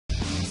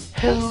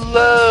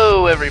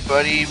Hello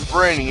everybody,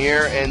 Bren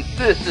here, and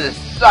this is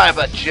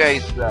Cyber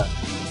Chaser.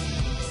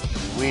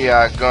 We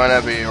are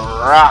gonna be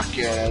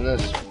rocking in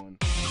this one.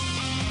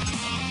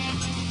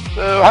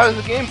 So, how does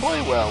the game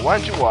play? Well, why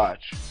don't you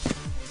watch?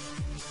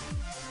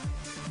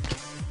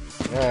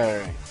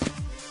 Alright.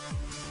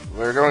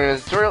 We're going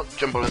into the tutorial,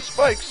 jump on the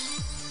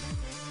spikes.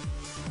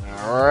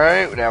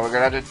 Alright, now we're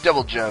gonna have to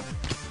double jump.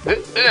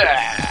 And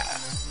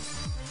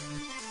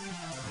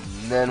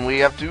then we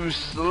have to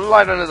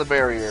slide under the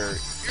barrier.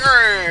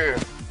 Yeah!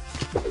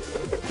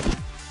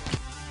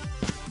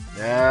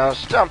 Now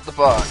stomp the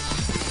box.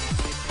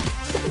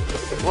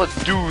 Let's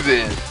do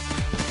this.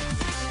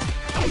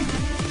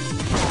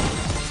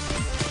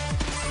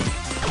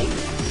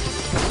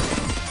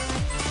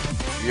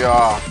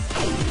 Yeah.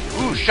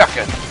 Ooh,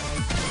 shotgun.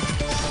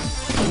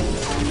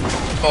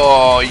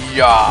 Oh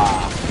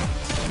yeah.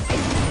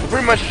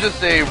 Pretty much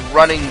just a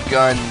running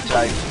gun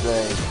type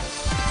thing.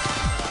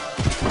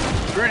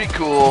 Pretty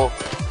cool.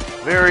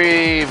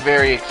 Very,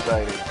 very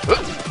exciting.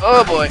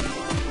 Oh boy.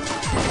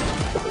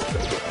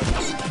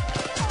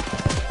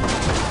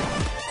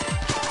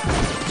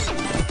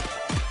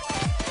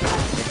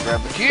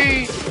 Grab the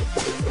key.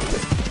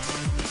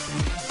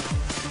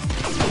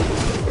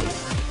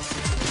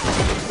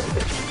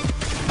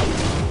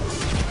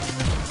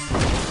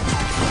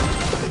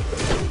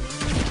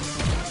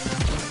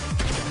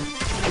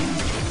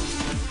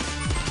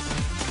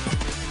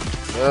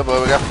 Oh boy,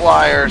 we got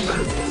flyers.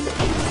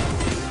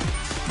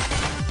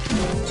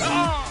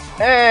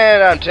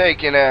 And I'm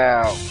taken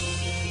out.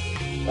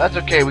 That's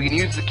okay, we can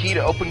use the key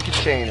to open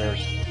containers.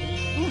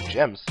 Ooh,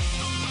 gems.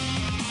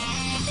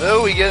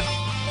 So we get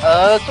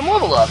some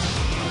level ups.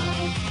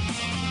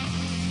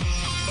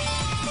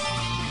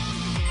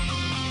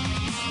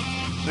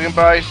 So we can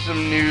buy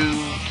some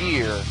new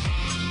gear.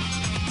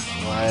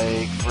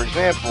 Like, for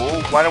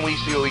example, why don't we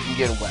see what we can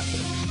get in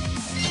weapons?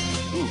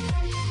 Ooh.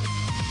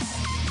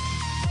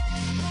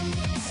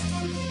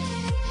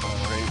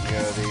 Alright, we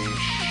got a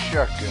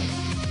shotgun.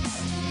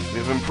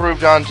 We've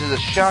improved onto the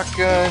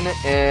shotgun,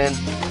 and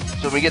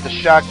so when we get the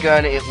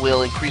shotgun, it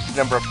will increase the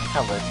number of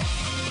pellets.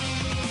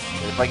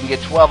 And if I can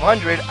get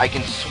 1,200, I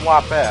can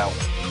swap out.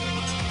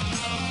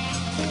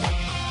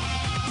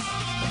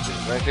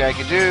 Is there anything I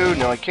can do?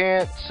 No, I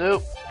can't.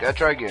 So, gotta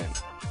try again.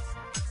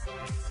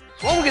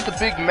 So when we get the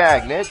big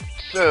magnet,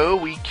 so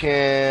we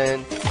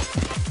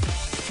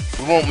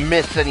won't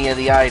miss any of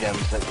the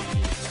items that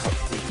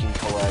we can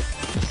collect.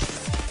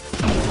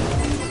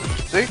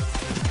 See?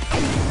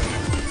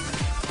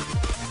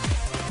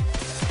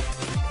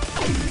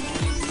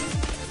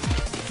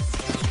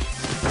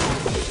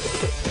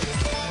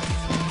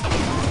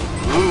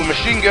 Ooh,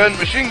 machine gun,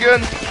 machine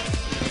gun!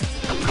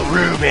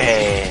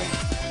 Groovy!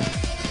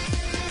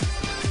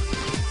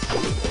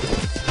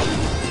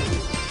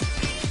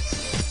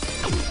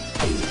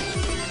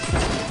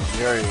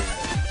 There you go.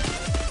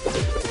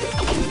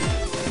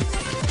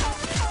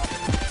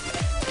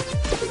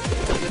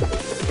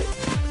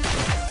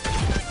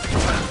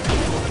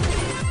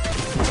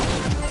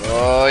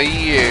 Oh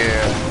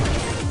yeah!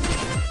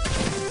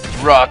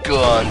 Rock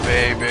on,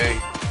 baby!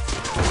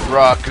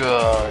 Rock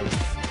on!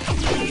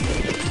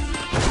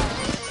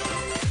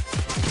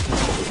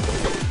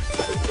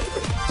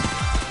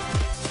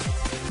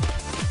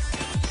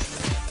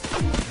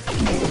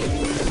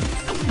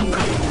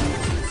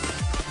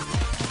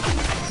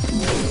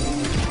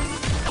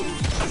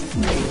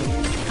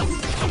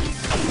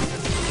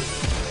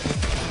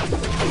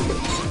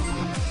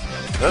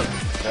 Oh,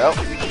 well.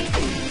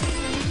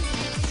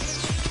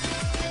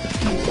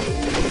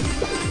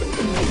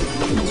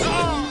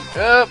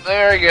 Oh,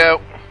 there we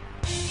go.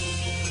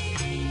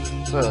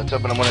 So let's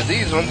open up one of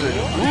these ones. And,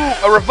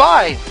 ooh, a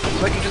revive!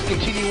 So I can just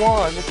continue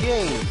on the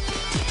game.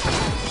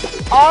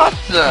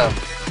 Awesome!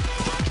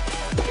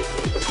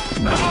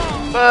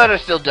 But I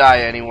still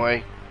die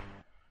anyway.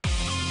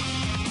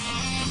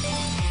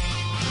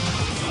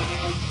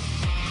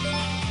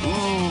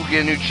 Ooh,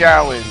 get a new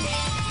challenge.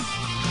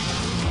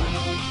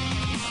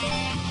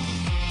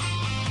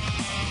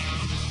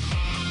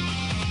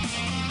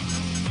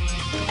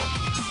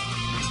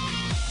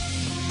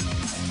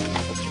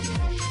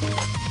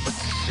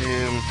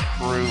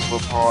 Improve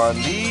upon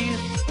these.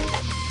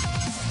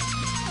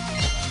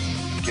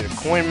 Get a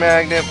coin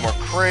magnet, more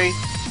crates.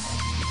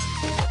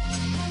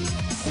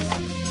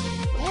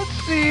 Let's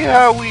see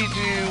how we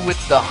do with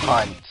the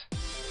hunt.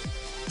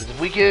 Because if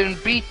we can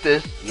beat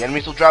this, the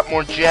enemies will drop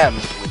more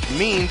gems, which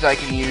means I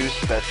can use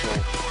special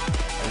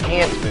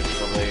enhancements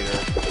for later.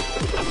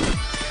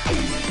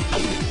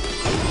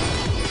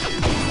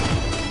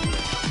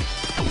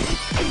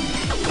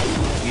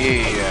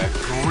 Yeah,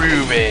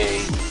 groovy.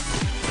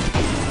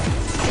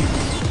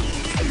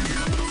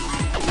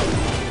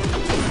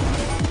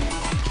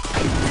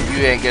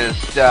 You ain't gonna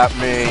stop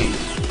me.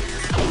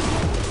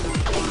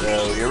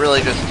 So you're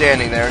really just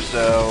standing there,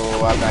 so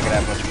I'm not gonna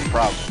have much of a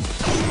problem.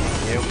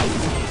 You?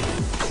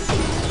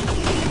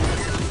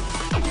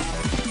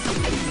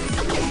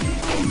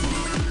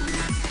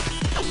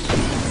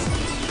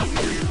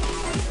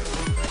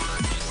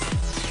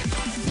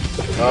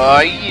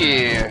 Oh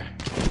yeah.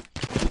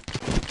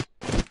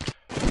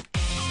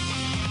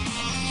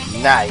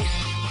 Nice.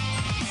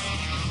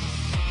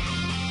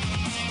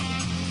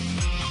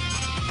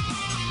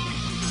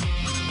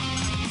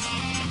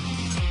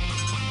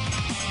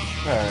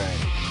 Alright,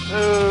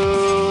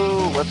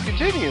 so let's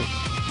continue.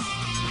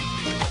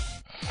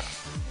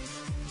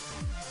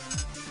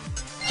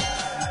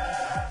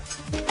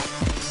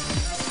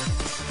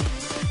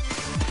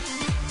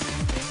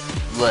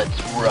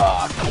 Let's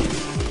rock.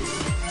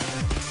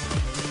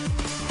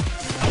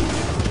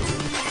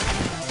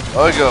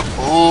 I got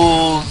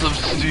balls of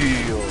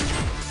steel.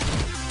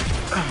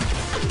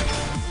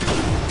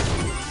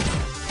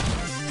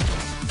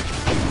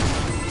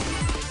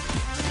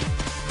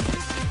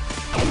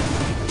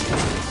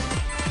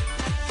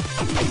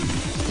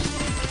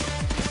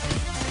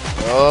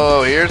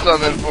 Oh, here's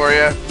something for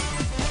you.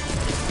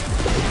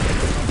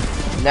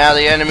 Now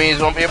the enemies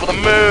won't be able to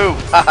move.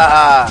 Ha ha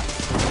ha.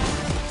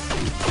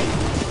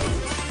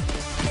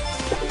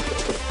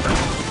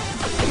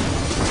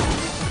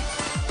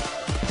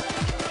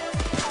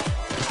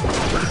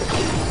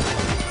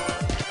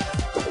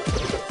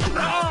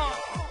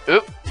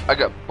 Oop, I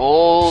got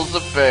bowls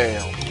of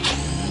fail.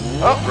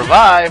 Oh,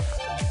 revive.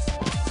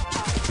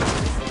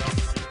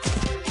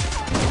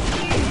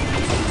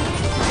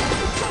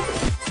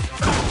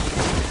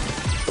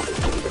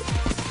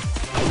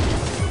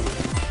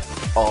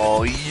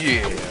 Oh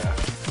yeah.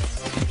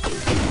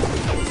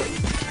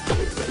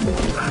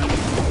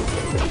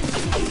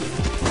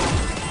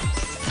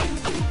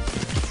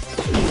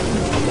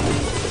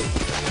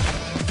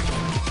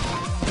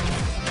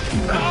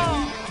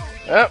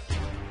 Yep.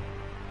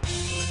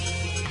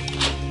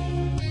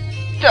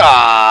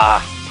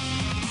 Ah.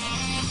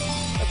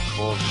 That's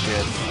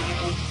bullshit.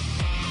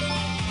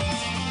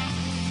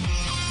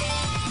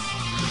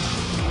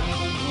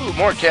 Ooh,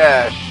 more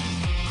cash.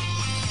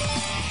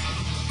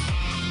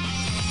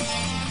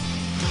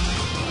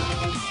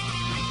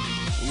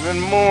 Even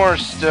more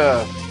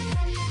stuff.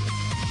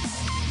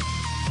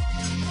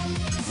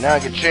 Now I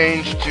can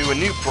change to a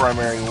new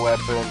primary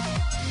weapon.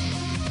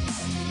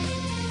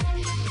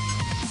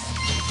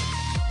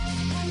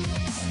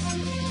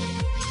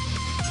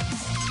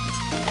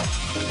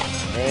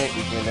 Alright,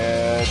 we can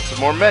add some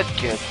more med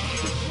kits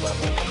to this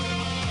level.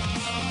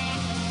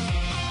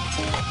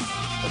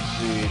 Let's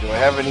see, do I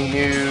have any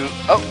new...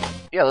 Oh,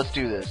 yeah, let's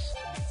do this.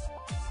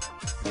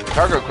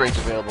 Cargo crates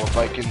available if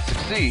I can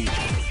succeed.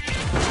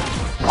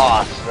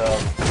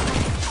 Awesome.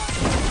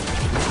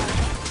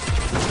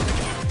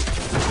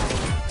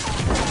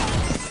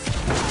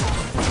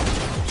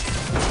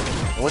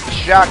 And with the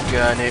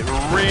shotgun, it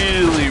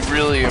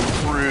really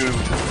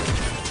improved,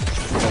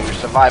 you know, your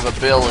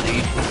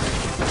survivability.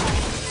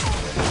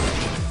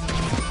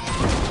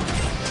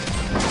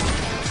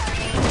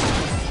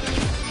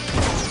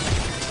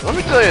 Let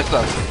me tell you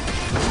something.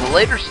 In the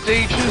later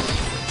stages,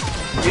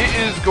 it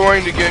is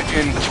going to get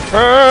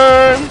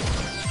intense.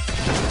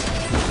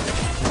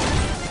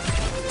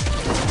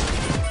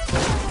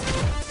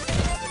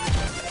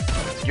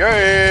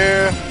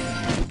 Yeah!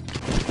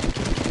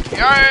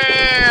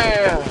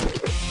 Yeah!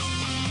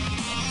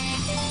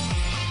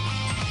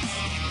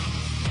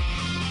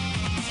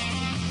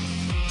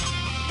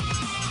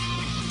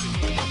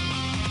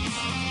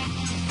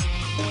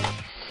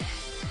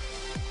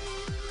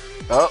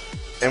 Oh,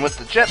 and with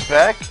the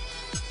jetpack,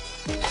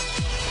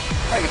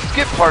 I can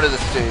skip part of the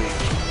stage.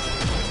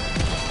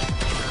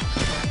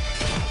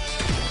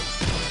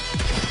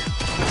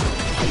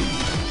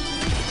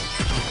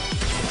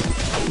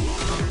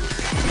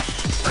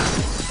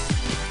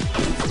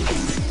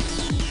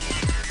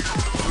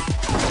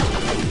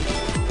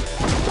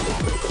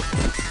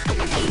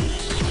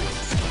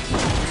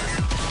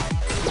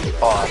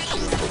 Awesome.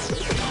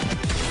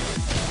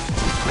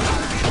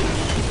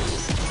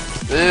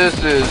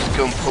 This is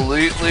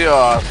completely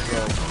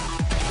awesome.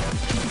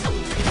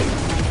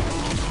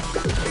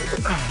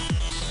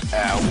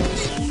 Ow.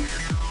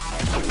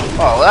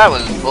 Oh, that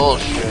was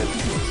bullshit.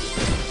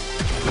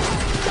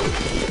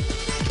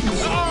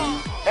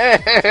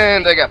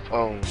 And I got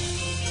pwned.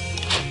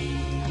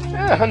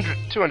 Yeah,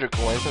 200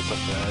 coins, that's not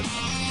bad.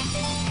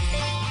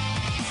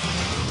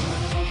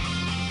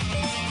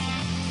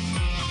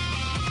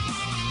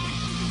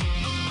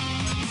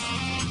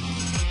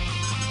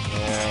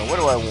 What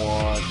do I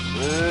want?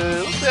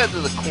 Let's add to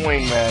the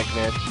coin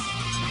magnet.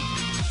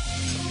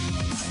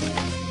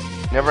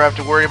 Never have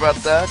to worry about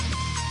that.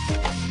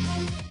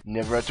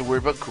 Never have to worry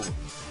about coins.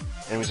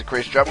 Enemies at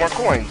crates drop more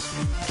coins.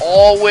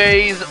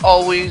 Always,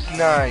 always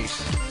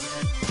nice.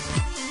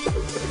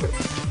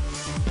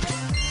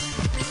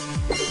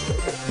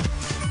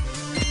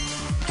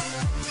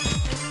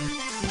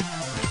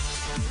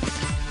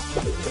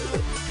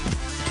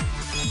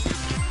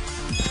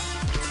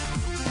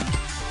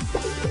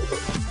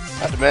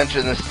 Not to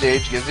mention this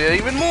stage gives you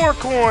even more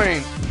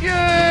coins!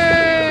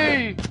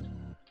 Yay!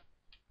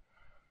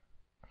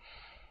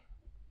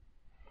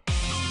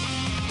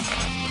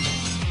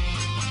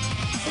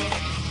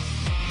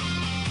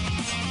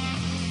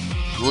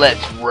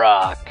 Let's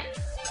rock!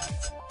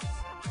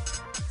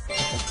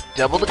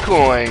 Double the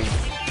coins,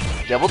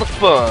 double the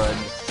fun,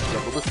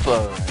 double the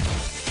fun.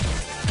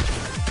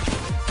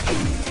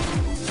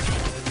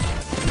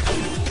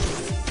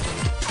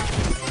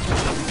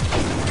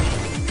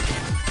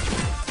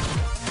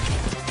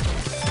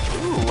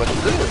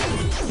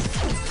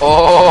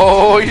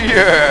 Oh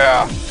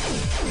yeah!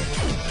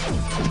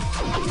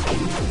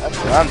 That's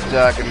what I'm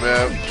talking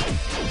about.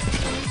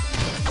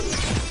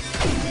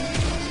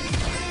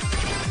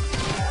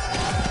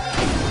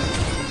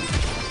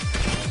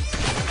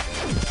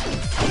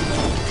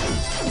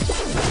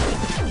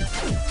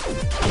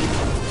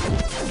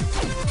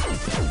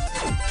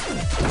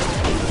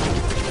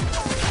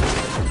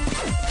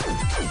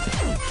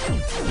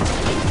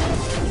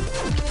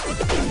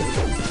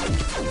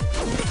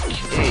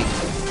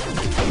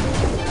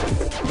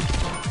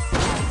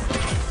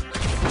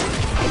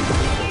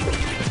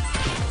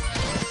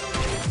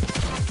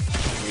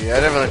 Yeah, I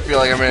definitely feel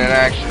like I'm in an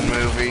action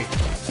movie.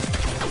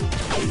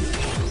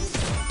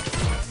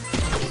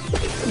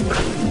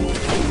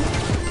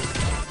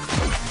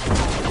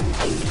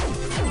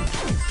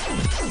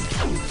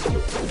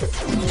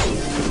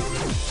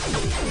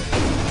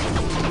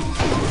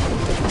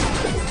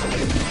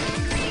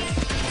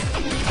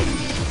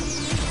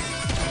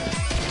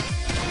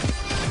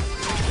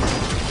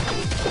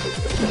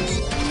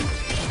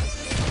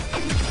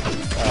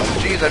 Oh,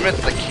 jeez, I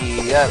missed the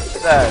key.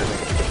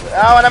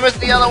 Oh, and I missed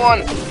the other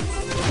one!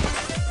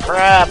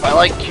 Crap, I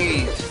like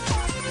keys.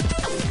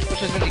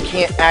 Which is that you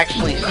can't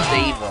actually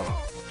save them.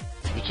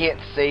 You can't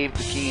save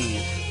the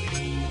keys.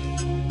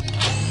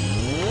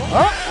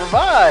 Oh,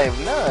 revive!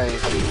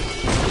 Nice.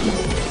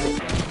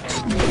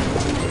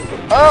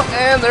 Oh,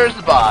 and there's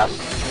the boss.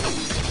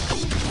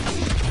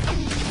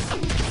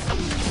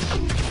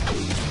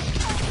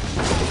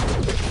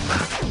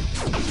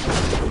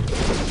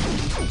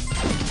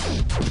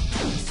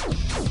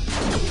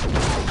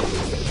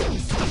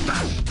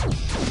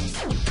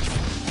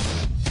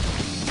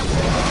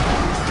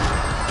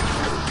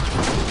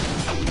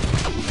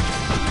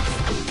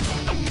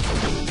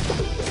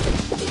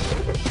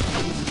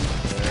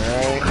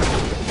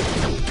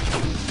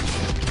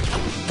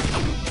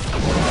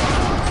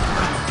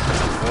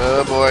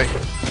 Oh boy.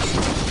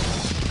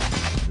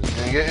 Just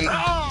gonna get in.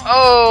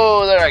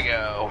 Oh, there I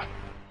go.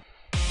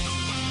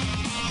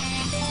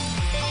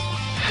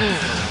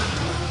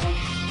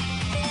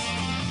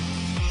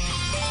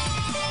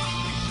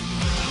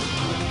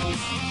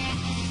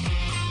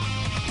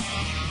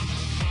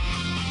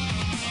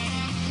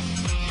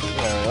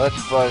 Alright,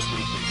 let's buy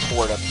some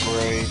support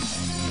upgrades.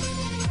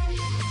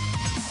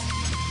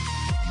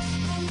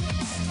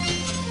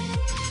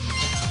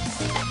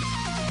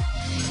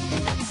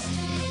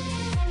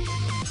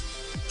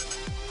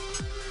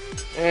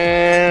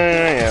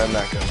 And yeah, I'm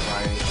not gonna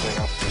buy anything.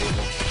 I'll save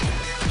them.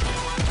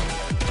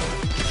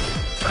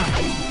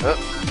 Oh,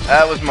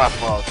 that was my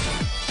fault.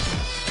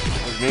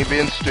 It was me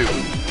being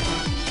stupid.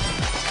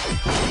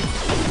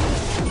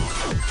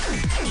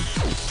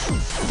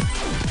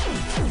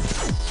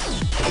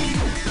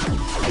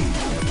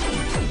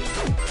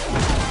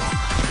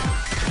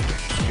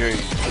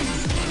 Great.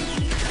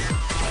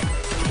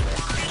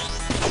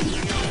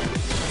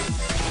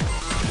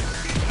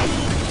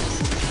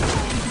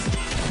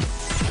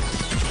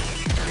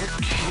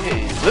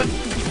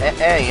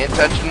 Hey, you ain't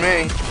touching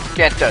me.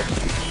 Can't touch me.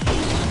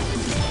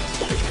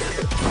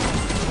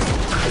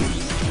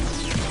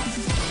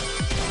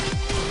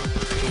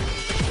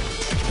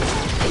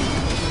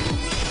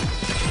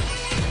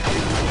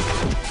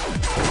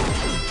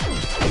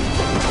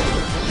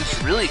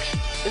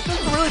 This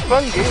is a really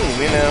fun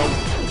game, you know.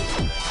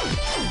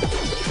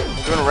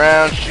 Going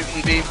around,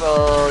 shooting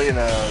people, you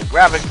know,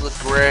 graphics look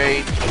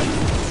great.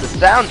 The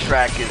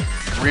soundtrack is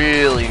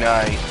really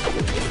nice.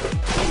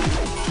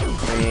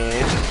 I mean,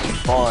 it's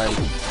just fun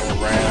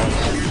all around.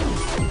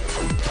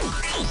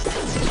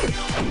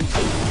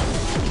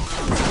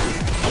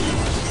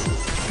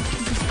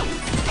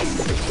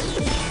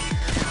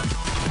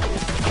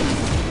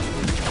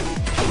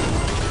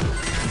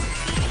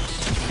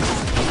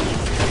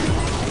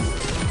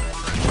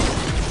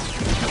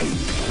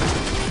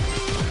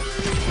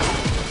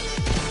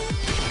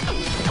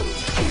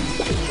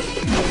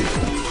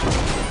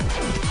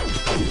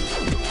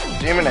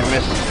 Damn it, I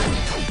missed it.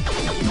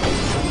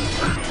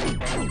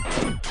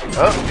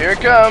 Oh, here it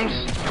comes.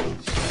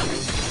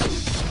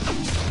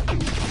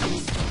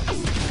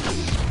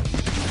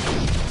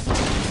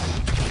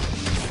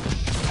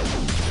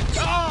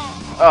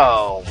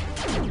 Oh.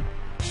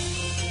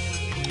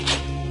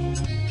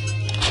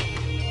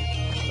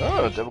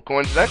 Oh, double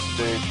coins next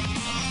stage.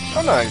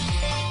 Oh, nice.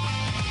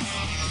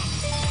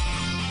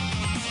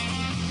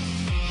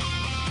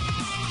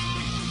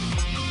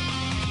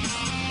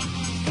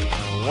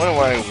 What do I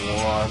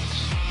want?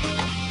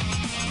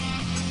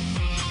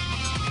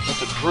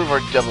 Let's improve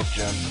our double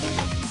jump.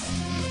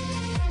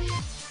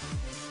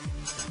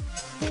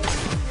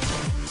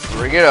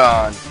 Bring it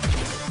on.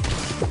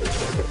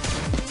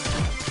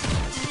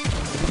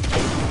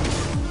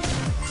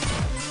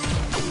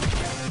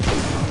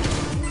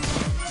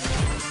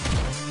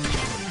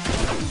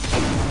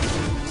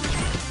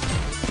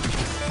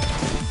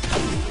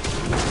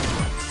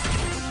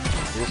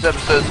 This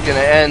episode's gonna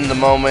end the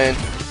moment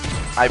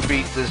I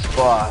beat this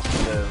boss,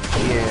 so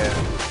yeah.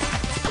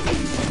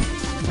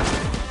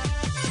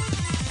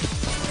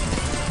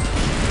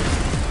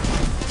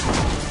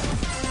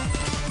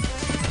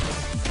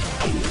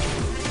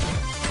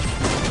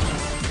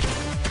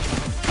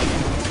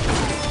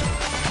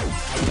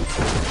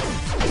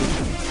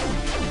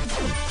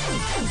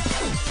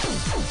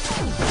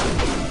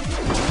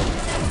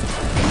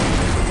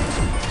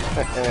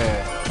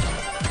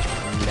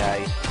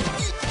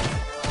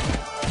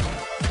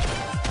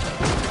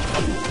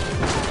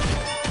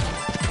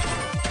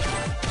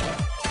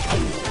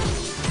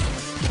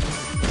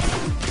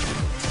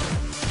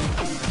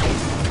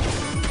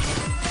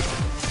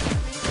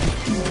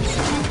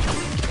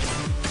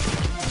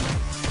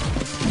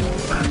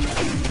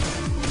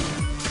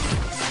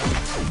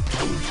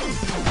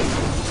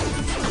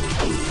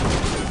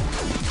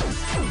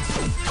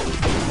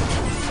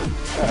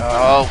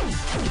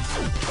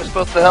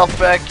 both the health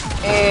back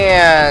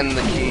and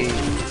the key.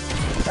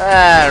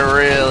 That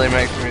really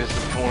makes me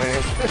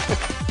disappointed.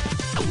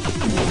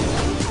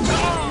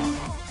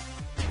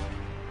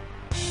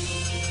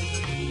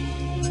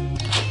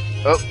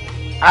 Oh,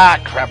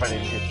 crap, I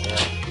didn't hit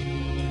that.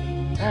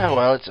 Ah,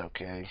 well, it's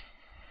okay.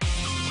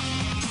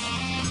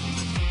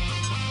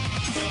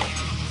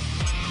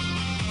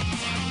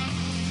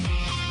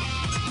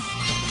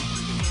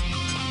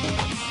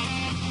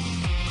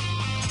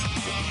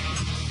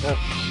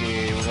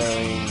 Okay, we're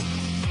going...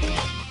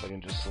 We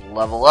can just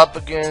level up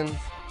again.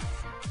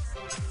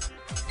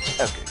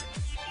 Okay.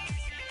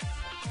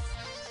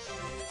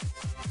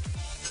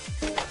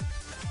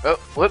 Oh,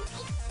 whoops.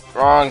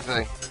 Wrong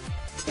thing.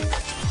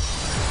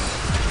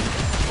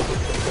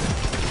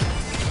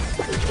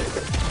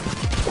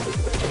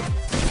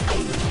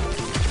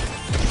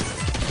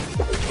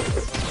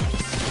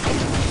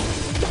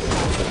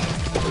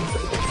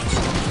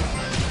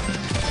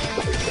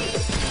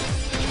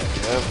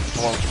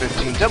 Yep,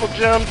 15 double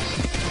jumps.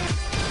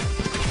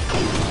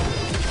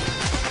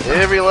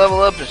 Every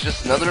level up is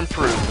just another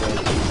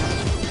improvement.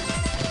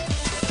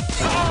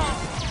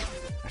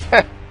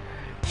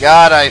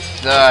 God, I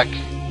suck.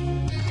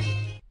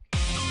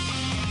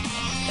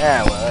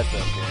 Ah, well, that's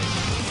okay.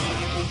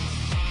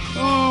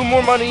 Ooh,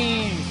 more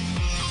money!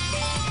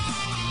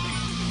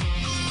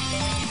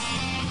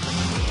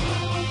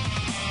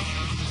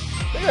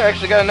 I think I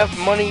actually got enough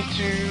money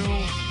to...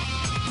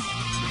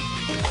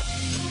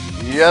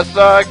 Yes,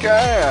 I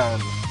can!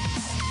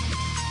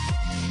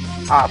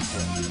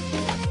 Awesome.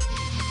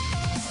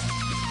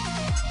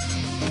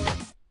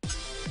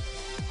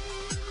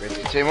 Great to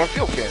contain more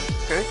fuel cans,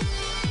 okay.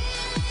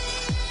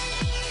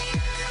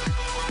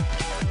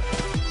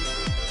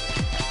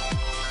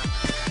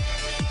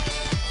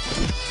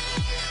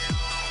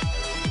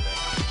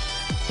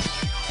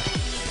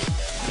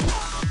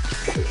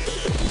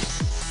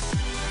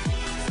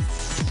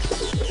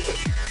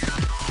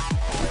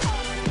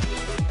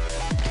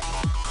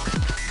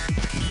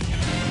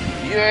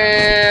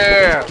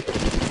 Yeah!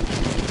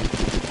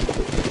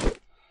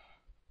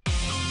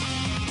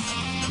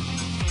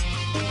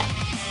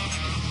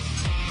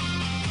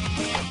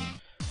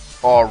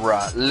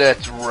 Alright,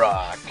 let's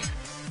rock.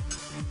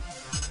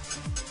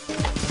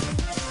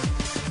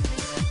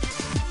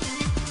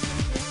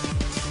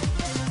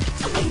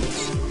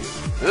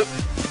 Oop.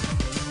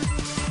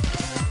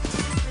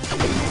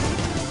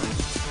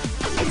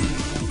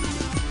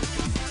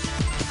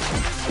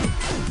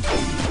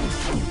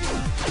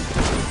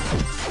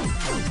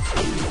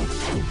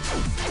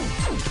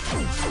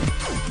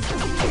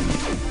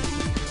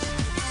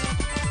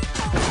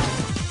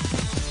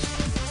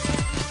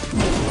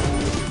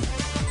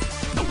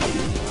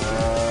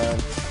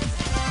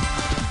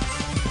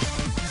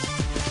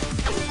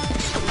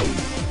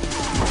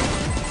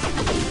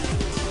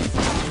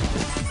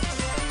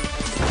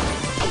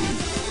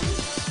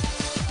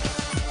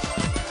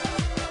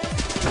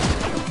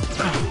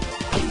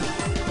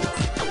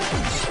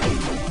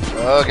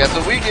 Oh, guess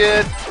what we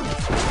get?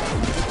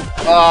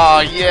 Oh,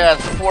 yeah,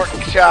 support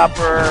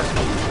chopper.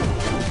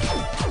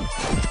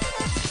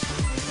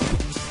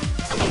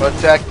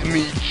 Protect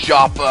me,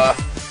 chopper.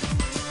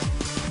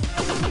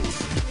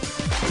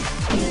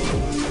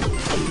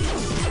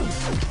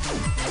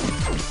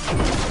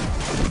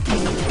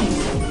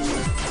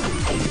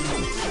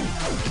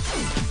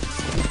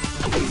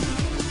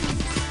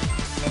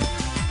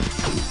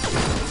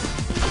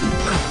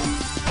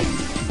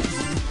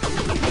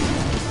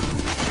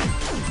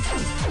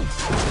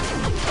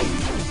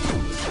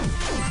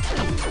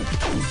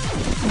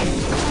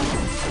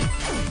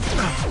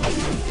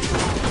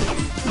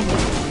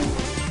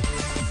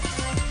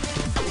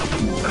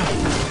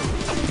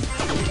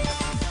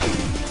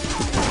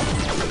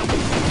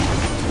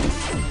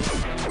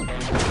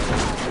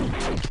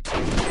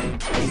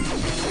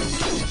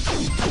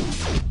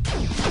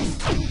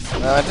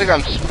 I think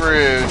I'm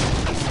screwed.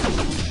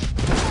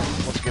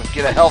 Let's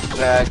get a health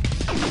pack.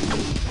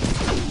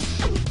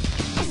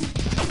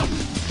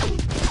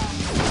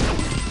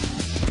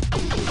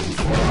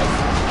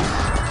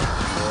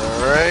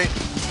 Alright.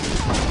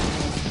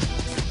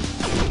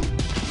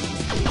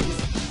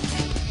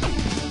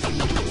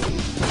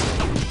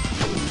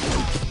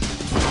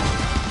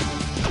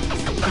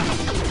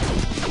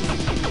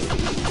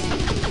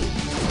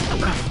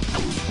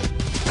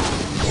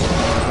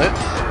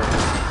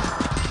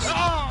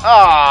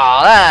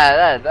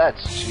 Oh,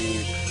 that's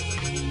cheap.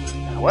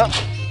 Well,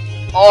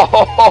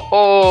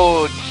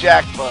 oh,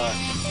 jackpot.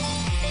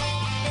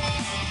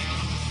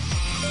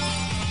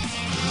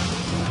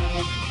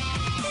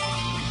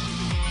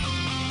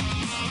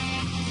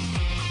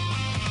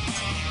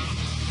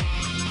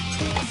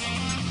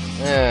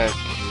 Okay,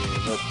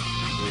 let's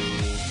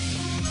see.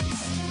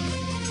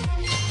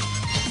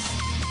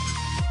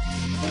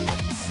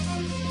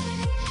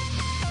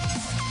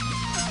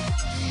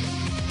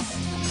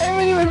 I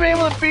haven't even been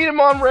able to beat him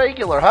on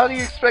regular. How do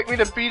you expect me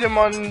to beat him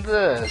on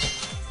this?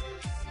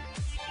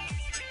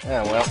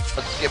 Yeah, well,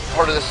 let's skip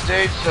part of the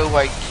stage so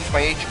I keep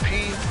my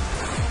HP.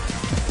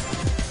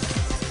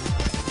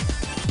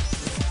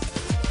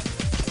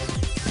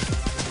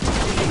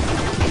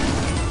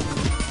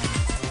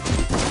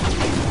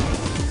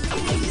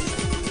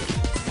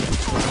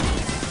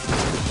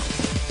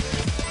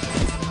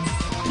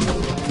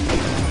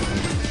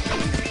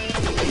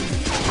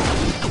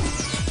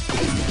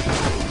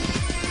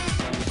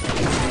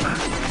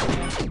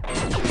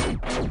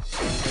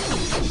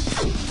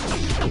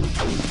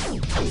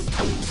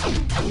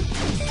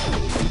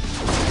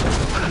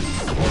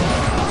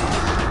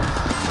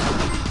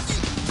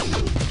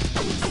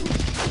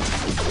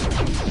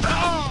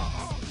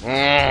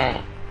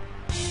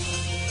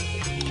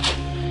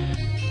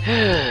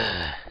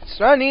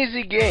 not an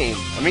easy game.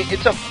 I mean,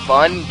 it's a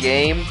fun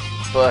game,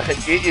 but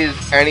it is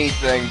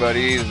anything but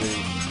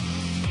easy.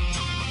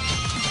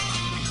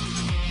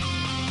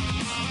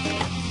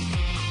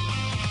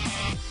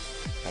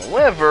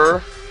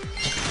 However,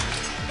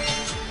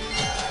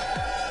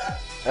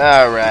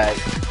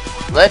 alright,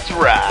 let's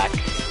rock.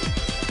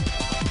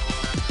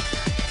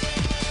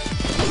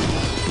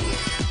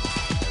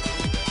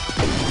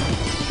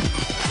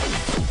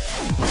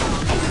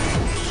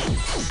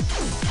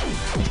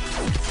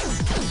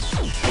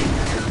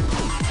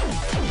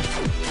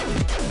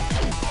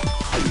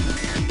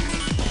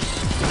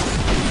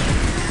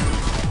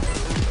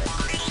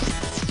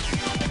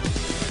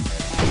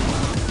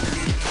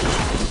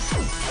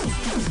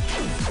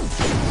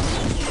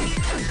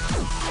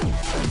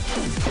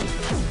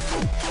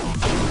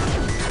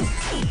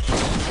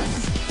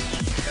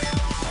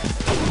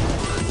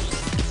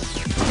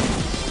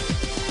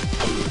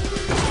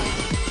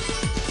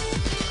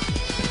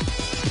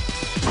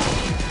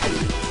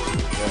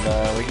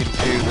 We can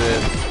do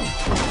this.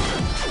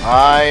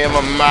 I am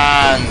a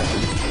man.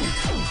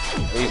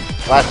 At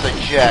least last I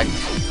checked.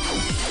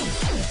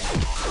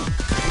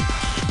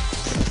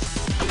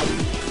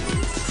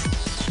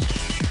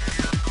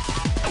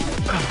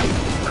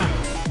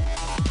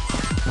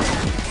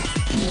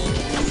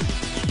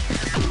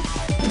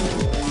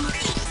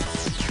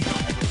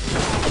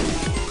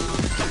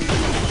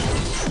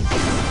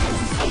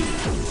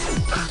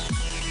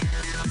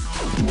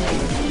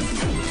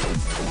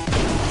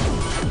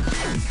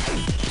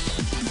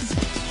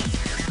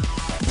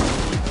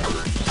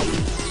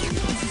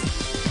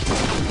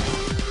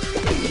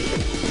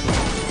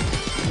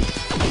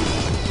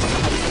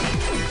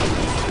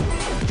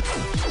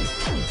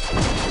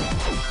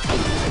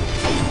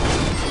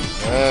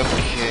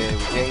 Okay,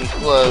 we're getting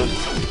close.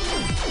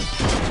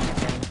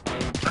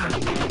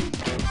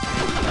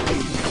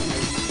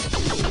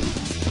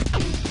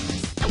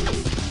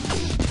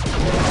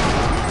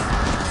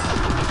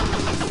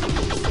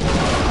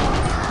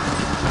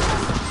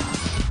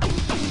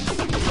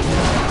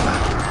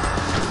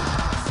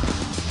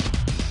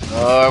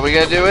 Oh, are we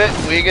gonna do it?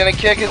 We gonna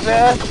kick his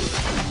ass?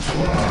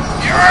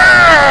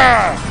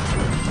 Yeah!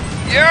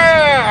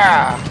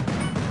 Yeah!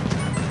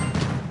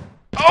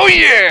 Oh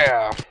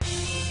yeah!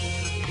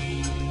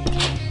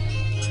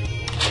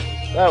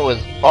 That was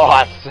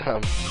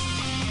awesome.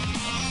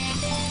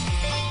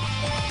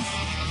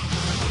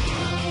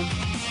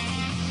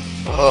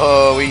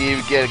 Oh, we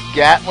even get a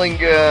Gatling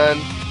gun.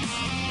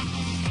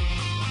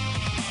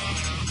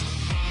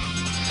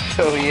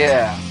 So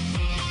yeah.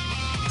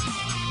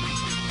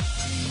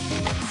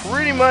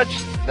 Pretty much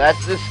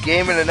that's this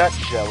game in a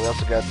nutshell. We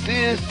also got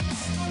this.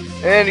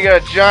 And you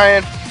got a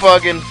giant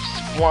fucking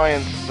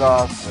flying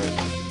saucer.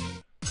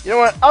 You know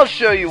what? I'll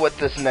show you what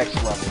this next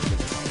level is.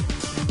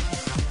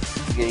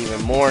 Get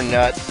even more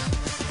nuts.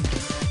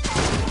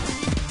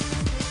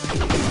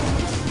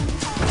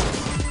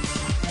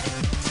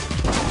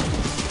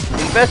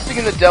 Investing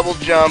in the double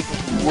jump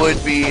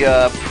would be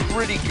a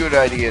pretty good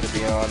idea, to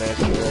be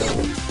honest.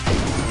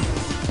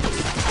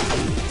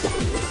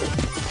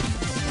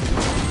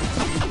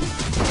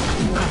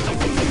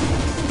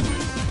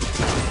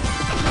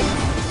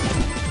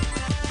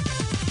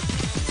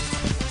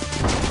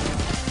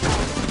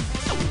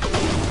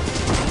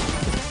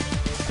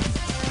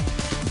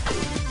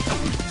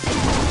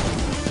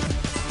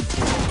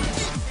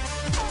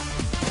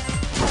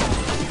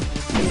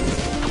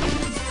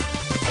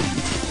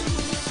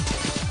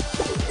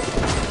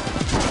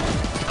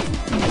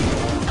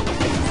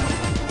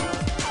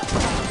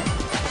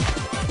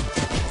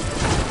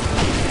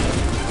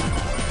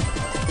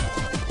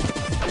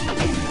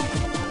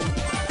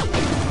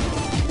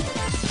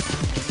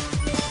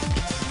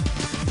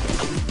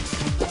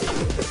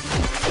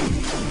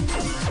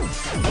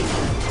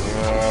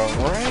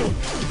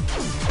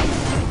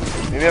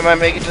 Maybe I might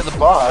make it to the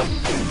boss.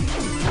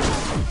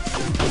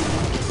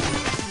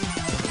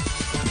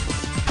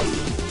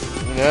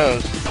 Who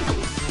knows?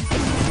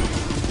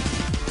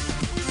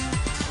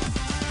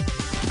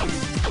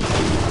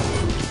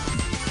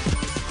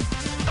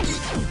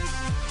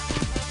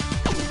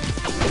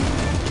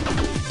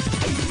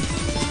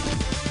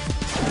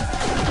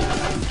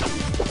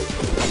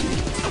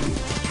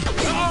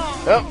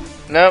 Nope,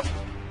 nope.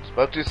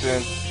 Spoke too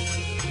soon.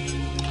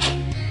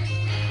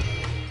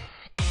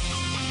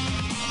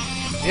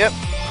 Yep.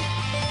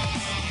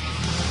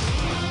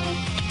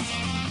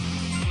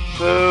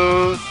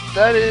 So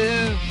that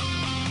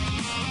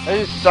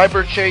is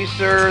Cyber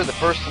Chaser, the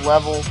first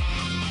level.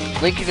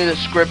 Link in the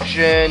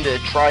description to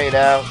try it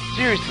out.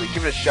 Seriously,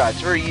 give it a shot.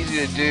 It's very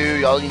easy to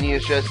do. All you need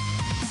is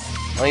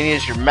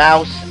your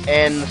mouse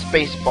and the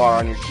space bar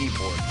on your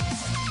keyboard.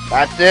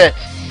 That's it.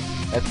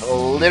 That's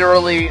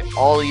literally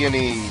all you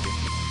need.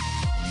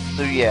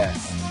 So yeah.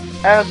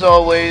 As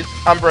always,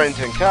 I'm Bren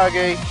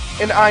Tenkage,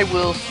 and I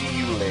will see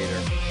you later.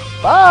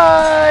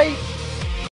 Bye!